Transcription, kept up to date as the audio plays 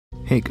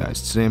Hey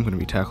guys, today I'm going to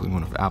be tackling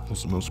one of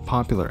Apple's most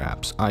popular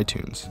apps,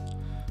 iTunes.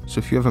 So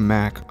if you have a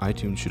Mac,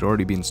 iTunes should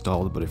already be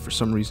installed, but if for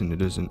some reason it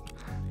isn't,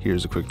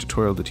 here's a quick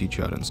tutorial to teach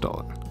you how to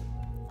install it.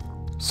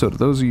 So to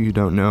those of you who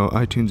don't know,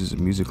 iTunes is a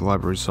music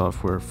library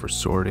software for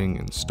sorting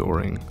and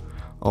storing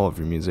all of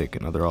your music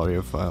and other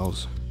audio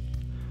files.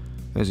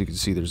 As you can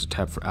see, there's a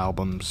tab for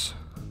albums,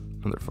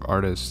 another for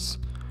artists,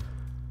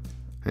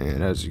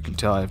 and as you can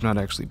tell, I have not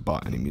actually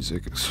bought any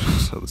music,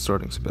 so the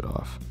sorting's a bit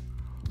off.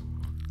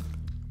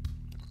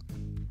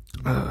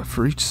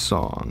 For each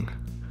song,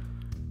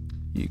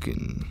 you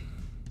can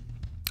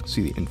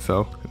see the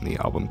info and the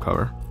album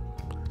cover.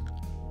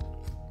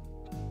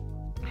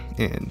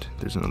 And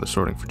there's another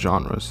sorting for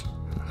genres.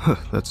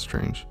 That's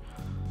strange,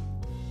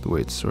 the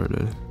way it's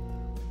sorted.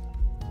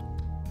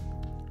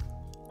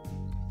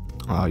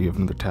 You have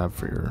another tab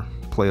for your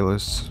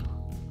playlists.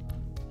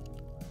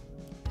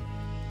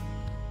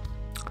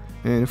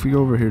 And if we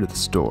go over here to the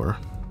store,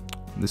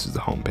 this is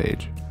the home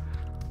page,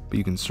 but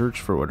you can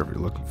search for whatever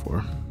you're looking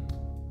for.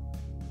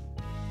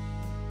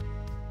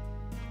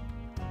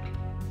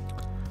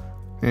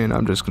 And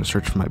I'm just going to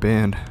search for my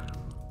band.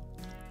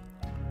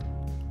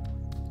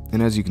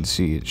 And as you can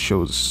see, it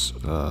shows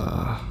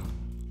all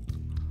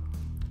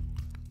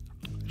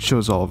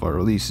of our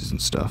releases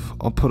and stuff.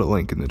 I'll put a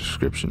link in the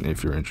description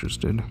if you're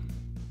interested.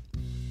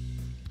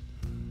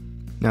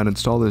 Now to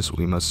install this,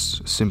 we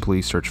must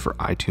simply search for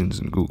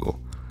iTunes in Google.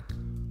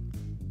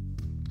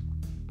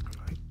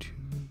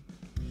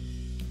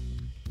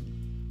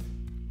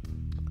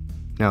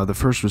 Now the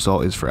first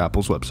result is for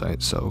Apple's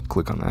website, so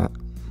click on that.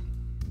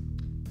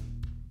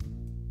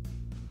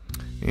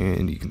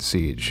 And you can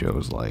see it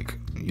shows like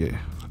you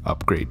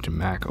upgrade to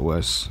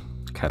MacOS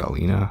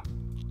Catalina.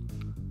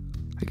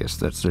 I guess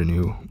that's their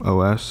new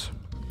OS.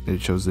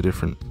 It shows the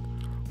different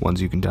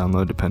ones you can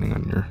download depending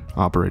on your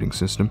operating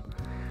system.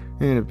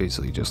 And it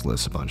basically just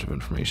lists a bunch of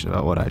information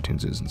about what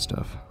iTunes is and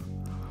stuff.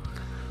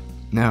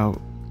 Now,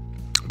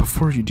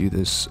 before you do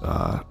this,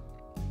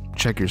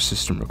 check your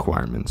system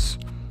requirements.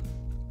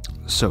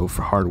 So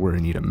for hardware,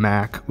 you need a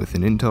Mac with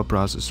an Intel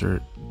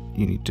processor.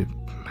 You need to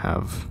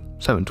have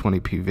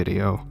 720p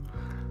video,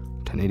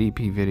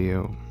 1080p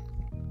video,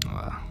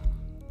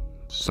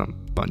 some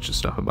bunch of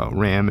stuff about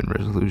RAM and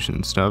resolution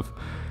and stuff.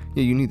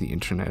 Yeah, you need the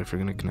internet if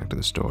you're going to connect to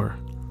the store.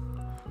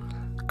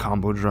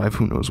 Combo drive,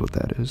 who knows what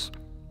that is.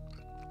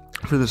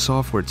 For the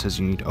software, it says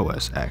you need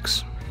OS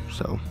X,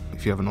 so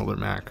if you have an older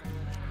Mac,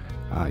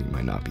 you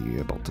might not be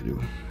able to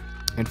do.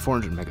 And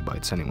 400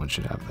 megabytes, anyone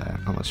should have that,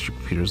 unless your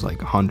computer's like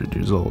 100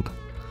 years old.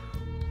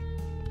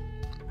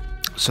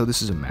 So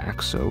this is a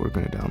Mac, so we're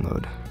going to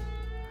download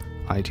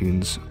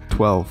iTunes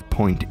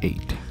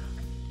 12.8.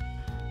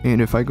 And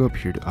if I go up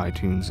here to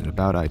iTunes and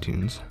About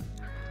iTunes,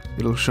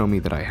 it'll show me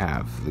that I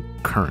have the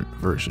current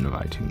version of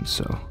iTunes,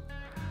 so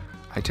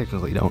I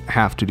technically don't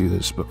have to do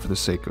this, but for the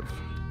sake of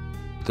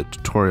the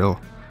tutorial,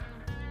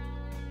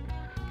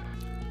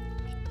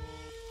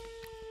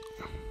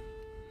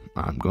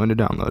 I'm going to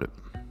download it.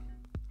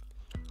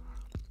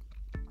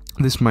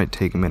 This might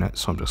take a minute,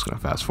 so I'm just going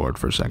to fast forward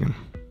for a second.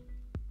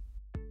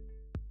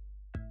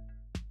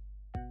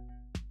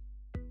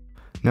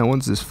 Now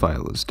once this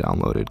file is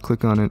downloaded,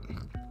 click on it,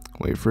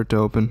 wait for it to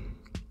open.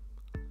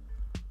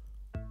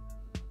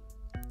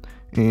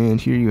 And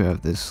here you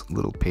have this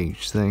little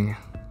page thing.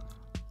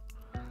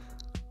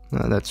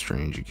 That's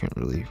strange, you can't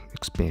really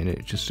expand it,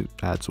 it just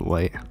adds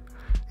white.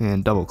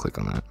 And double click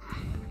on that,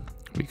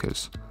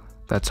 because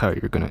that's how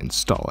you're going to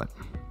install it.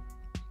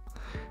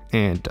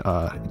 And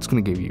it's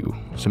going to give you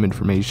some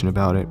information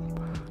about it.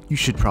 You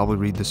should probably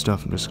read this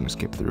stuff, I'm just going to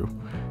skip through.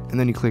 And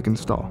then you click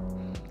install.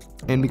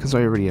 And because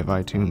I already have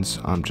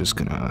iTunes, I'm just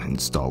going to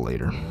install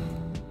later.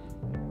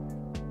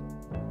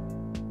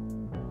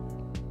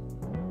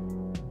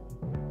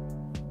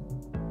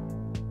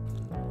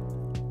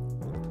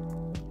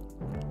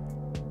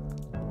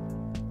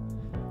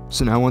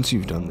 So now once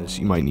you've done this,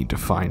 you might need to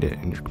find it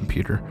in your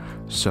computer,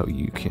 so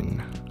you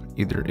can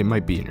either, it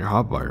might be in your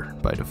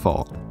hotbar by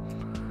default,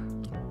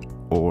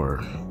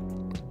 or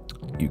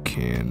you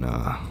can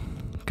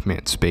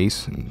command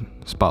space and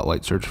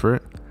spotlight search for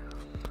it,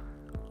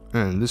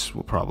 and this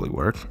will probably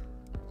work.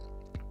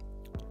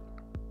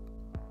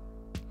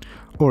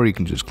 Or you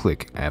can just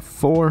click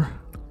F4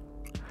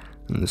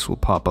 and this will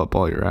pop up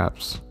all your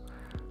apps,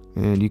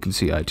 and you can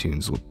see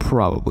iTunes will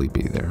probably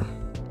be there.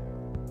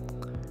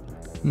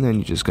 And then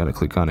you just gotta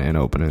click on it and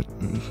open it,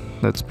 and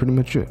that's pretty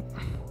much it.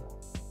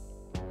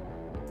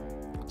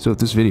 So if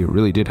this video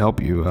really did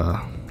help you,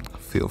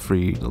 feel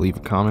free to leave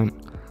a comment,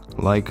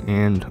 like,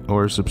 and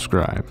or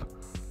subscribe.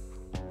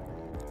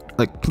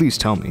 Like, please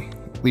tell me,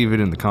 leave it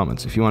in the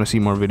comments. If you want to see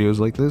more videos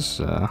like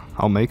this,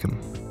 I'll make them.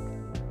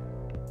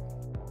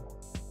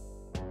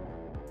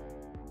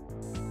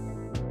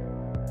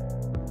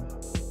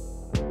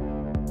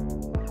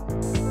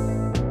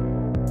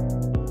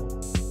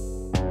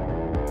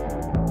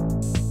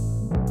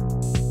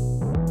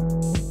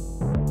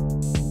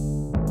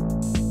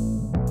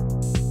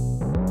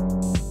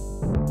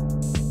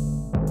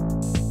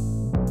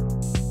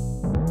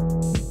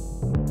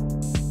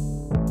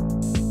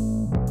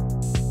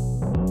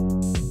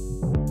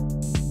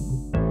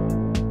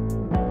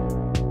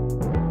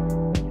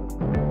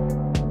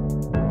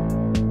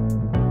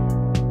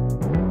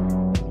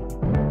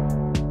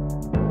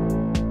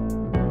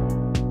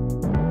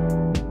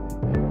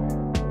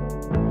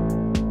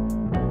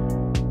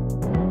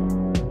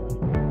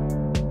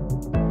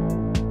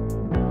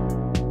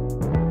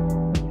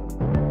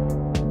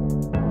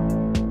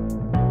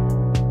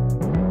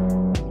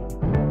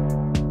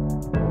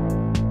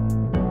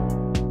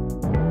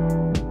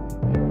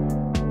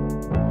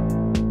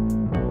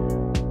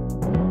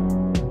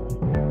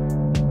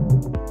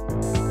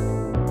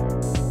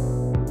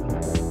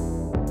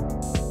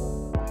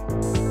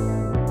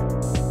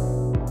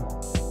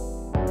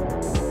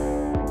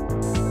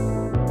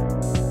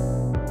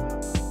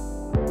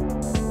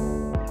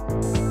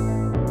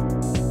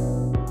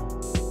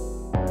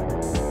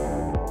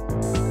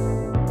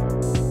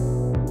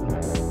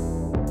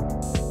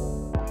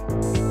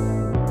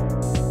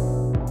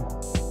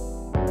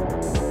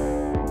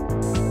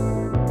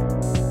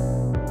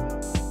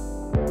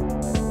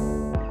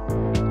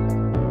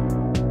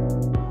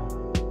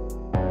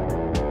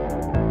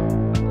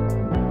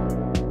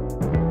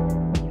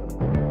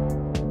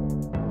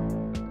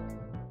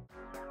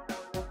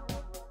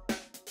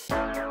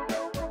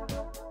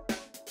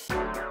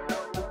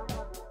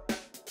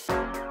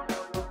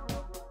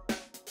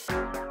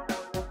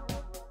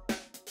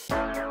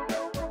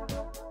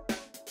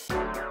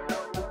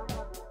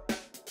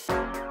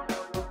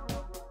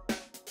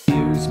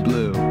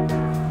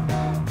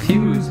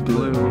 Fuse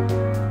blue.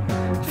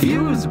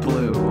 Fuse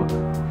blue.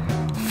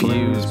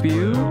 Fuse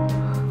blue.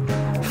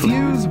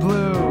 Fuse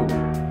blue.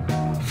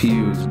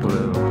 Fuse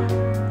blue.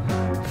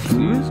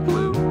 Fuse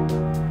blue.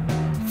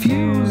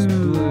 Fuse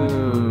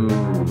blue.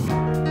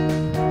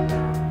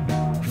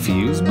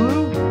 Fuse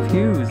blue?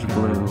 Fuse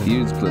blue.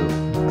 Fuse blue.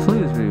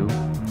 Fuse blue.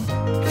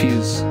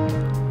 Fuse.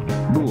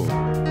 Blue.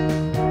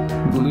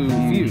 Blue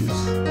fuse.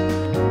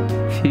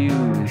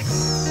 Fuse.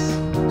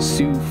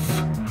 Soof.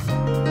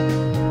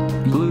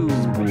 Blue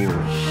blue.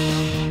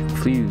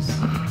 Fuse.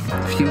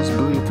 Fuse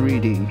blue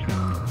 3D.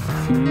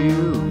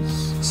 Fuse.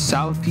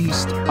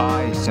 Southeast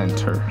Eye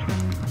Center.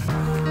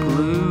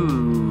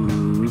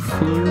 Blue.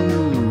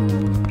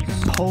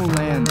 Fuse.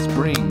 Poland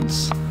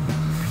Springs.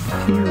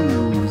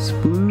 Fuse.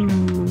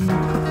 Blue.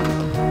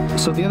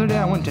 So the other day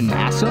I went to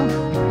NASA,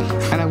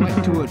 and I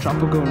went to a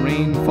tropical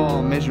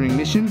rainfall measuring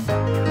mission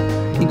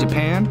in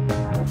Japan.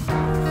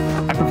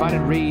 I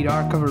provided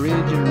radar coverage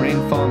and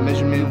rainfall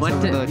measurements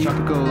of the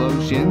tropical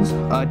oceans,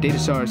 data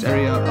source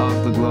area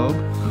of the globe.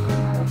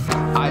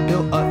 I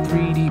built a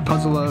 3D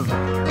puzzle of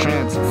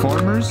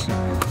transformers.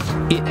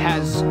 It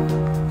has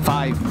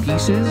 5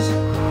 pieces.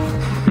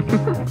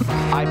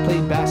 I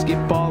played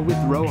basketball with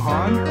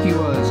Rohan. He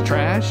was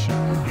trash,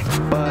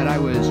 but I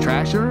was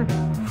trasher.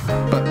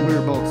 But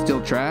we're both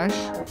still trash.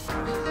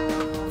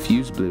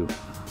 Fuse blue.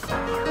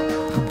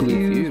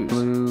 Blue fuse.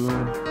 Blue.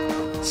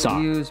 Sock.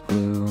 Fuse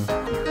blue.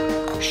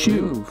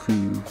 Shoe.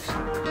 Fuse.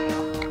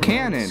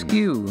 Canon.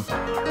 Skew.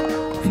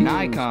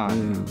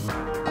 Nikon.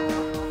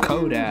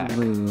 Kodak.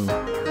 Blue.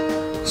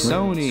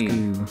 Sony.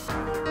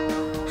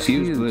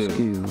 Fuse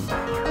blue.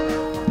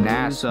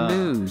 NASA.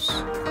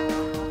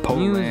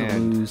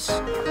 Poland.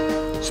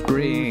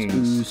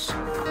 Springs.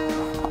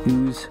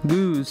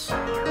 Goose.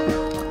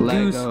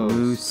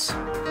 Legos.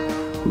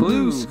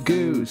 Loose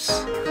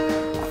goose.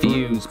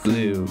 Fuse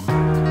blue.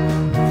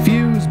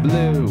 Fuse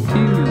blue.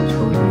 Fuse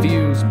blue.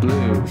 Fuse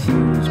blue.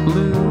 Fuse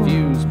blue.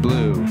 Fuse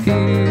blue.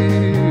 Fuse.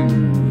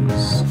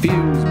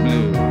 Fuse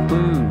blue.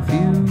 Blue.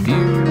 Fuse. Fuse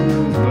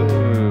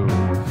blue.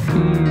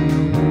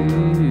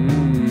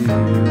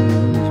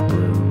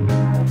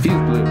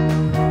 Fuse blue.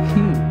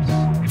 Fuse.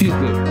 Fuse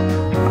blue.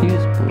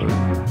 Fuse blue.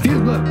 Fuse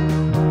blue.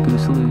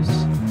 Goose loose.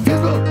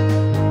 Fuse blue.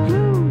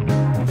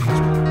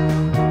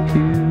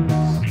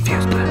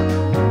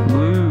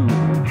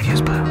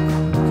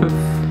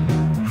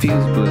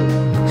 Fuse blue.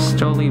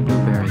 Stoli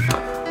blueberry.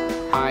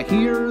 I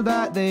hear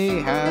that they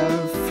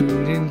have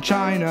food in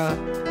China,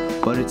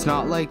 but it's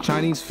not like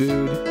Chinese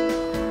food.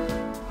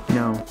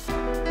 No.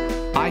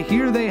 I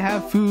hear they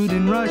have food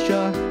in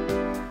Russia,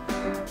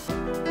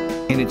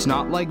 and it's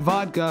not like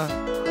vodka.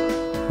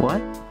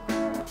 What?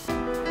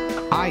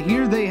 I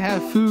hear they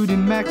have food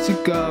in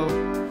Mexico,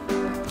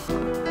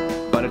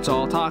 but it's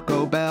all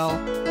Taco Bell.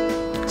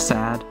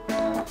 Sad.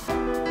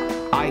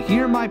 I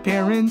hear my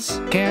parents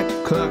can't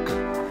cook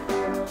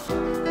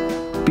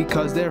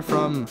because they're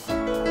from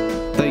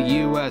the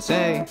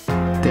USA.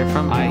 They're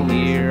from I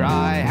hear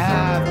I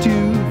have 2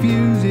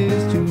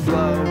 fuses to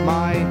blow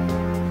my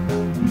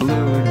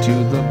blue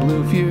into the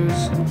blue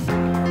fuse.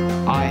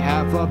 I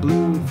have a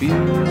blue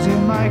fuse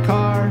in my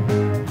car.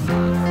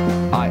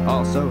 I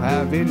also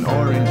have an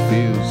orange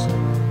fuse.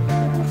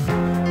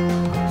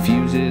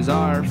 Fuses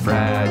are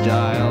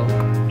fragile.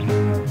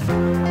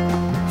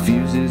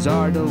 Fuses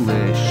are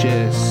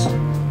delicious.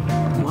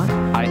 What?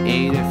 I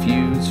ate a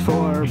fuse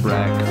for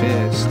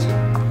breakfast,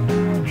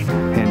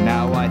 and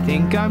now I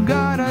think I'm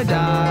gonna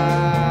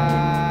die.